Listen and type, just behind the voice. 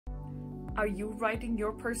Are you writing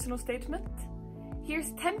your personal statement?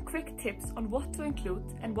 Here's 10 quick tips on what to include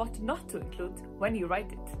and what not to include when you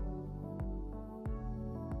write it.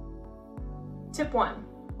 Tip 1.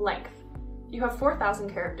 Length. You have 4,000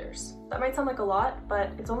 characters. That might sound like a lot,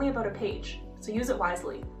 but it's only about a page, so use it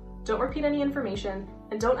wisely. Don't repeat any information,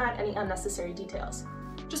 and don't add any unnecessary details.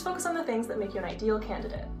 Just focus on the things that make you an ideal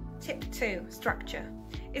candidate. Tip 2. Structure.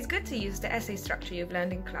 It's good to use the essay structure you've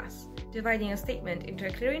learned in class. Dividing a statement into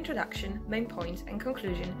a clear introduction, main point, and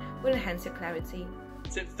conclusion will enhance your clarity.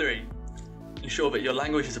 Tip 3. Ensure that your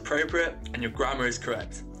language is appropriate and your grammar is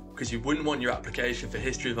correct, because you wouldn't want your application for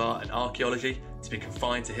history of art and archaeology to be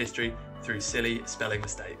confined to history through silly spelling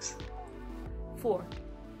mistakes. 4.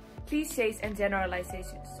 Clichés and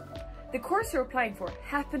generalizations. The course you're applying for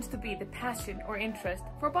happens to be the passion or interest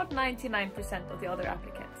for about 99% of the other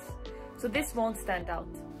applicants, so this won't stand out.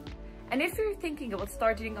 And if you're thinking about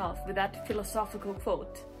starting off with that philosophical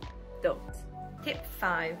quote, don't. Tip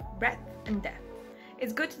 5. Breadth and depth.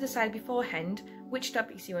 It's good to decide beforehand which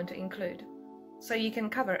topics you want to include, so you can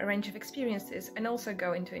cover a range of experiences and also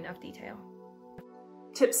go into enough detail.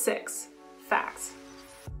 Tip 6. Facts.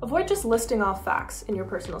 Avoid just listing off facts in your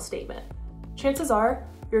personal statement. Chances are,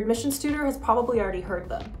 your admissions tutor has probably already heard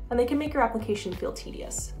them, and they can make your application feel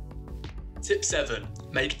tedious. Tip 7.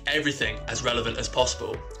 Make everything as relevant as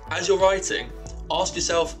possible. As you're writing, ask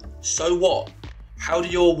yourself, so what? How do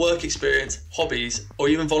your work experience, hobbies, or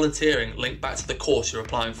even volunteering link back to the course you're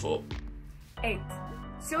applying for? 8.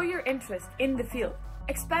 Show your interest in the field.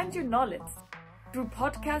 Expand your knowledge through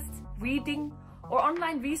podcasts, reading, or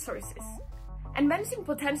online resources, and mention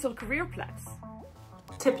potential career plans.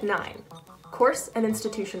 Tip 9. Course and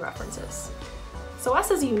institution references.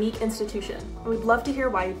 SOAS is a unique institution, and we'd love to hear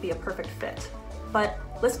why you'd be a perfect fit. But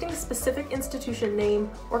listing a specific institution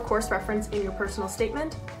name or course reference in your personal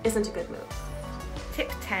statement isn't a good move.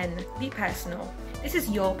 Tip 10. Be personal. This is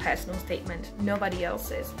your personal statement, nobody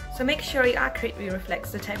else's, so make sure it accurately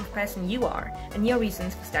reflects the type of person you are and your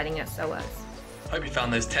reasons for studying at SOAS. Hope you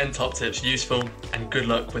found those 10 top tips useful, and good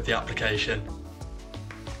luck with the application.